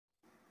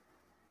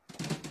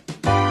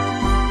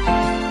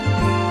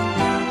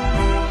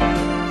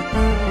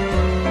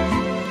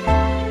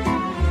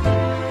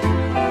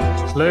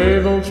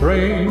bells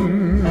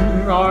ring,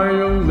 are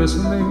you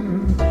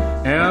listening?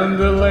 And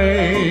the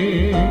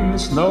lane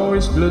snow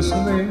is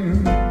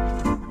glistening.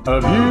 A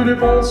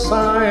beautiful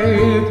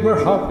sight,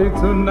 we're happy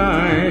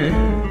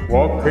tonight,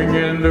 walking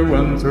in the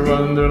winter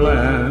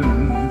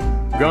wonderland.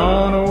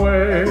 Gone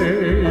away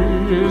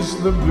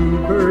is the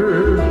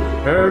bluebird,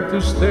 here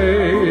to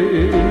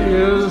stay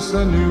is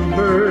a new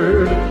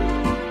bird.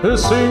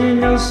 He's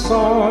singing a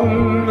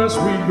song as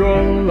we go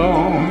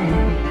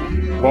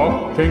along,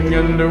 walking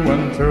in the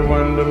winter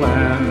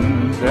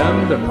wonderland.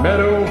 In the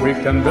meadow we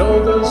can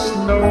build a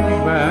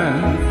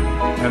snowman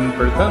and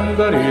pretend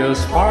that he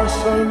is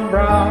Parson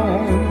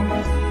Brown.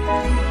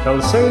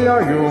 They'll say,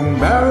 are you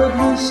married?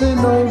 We say,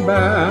 no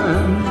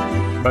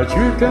man, but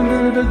you can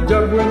do the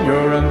job when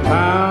you're in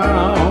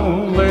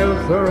town.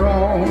 Later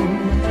on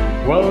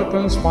we'll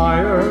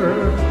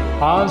conspire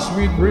as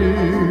we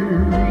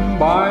dream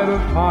by the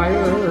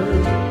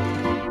fire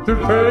to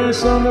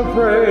face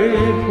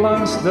unafraid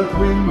plans that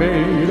we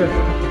made,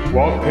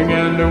 walking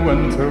in the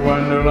winter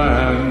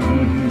wonderland.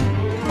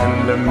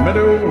 In the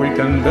middle we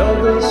can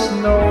build a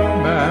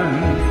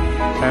snowman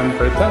and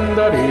pretend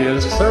that he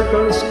is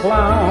circus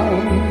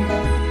clown.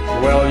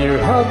 Well, you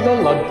have the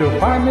luck to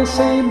find me,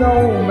 say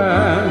no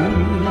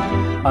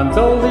man,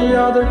 until the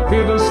other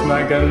kid is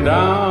snagging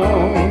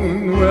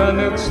down. When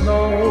it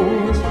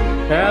snows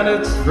and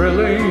it's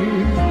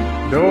thrilling,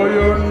 though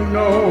your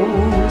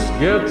nose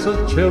gets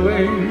a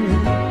chilling,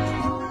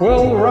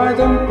 we'll ride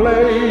and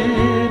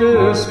play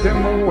this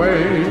game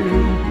away,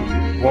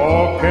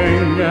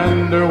 walking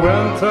in the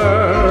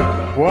winter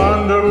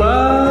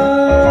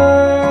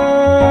wonderland.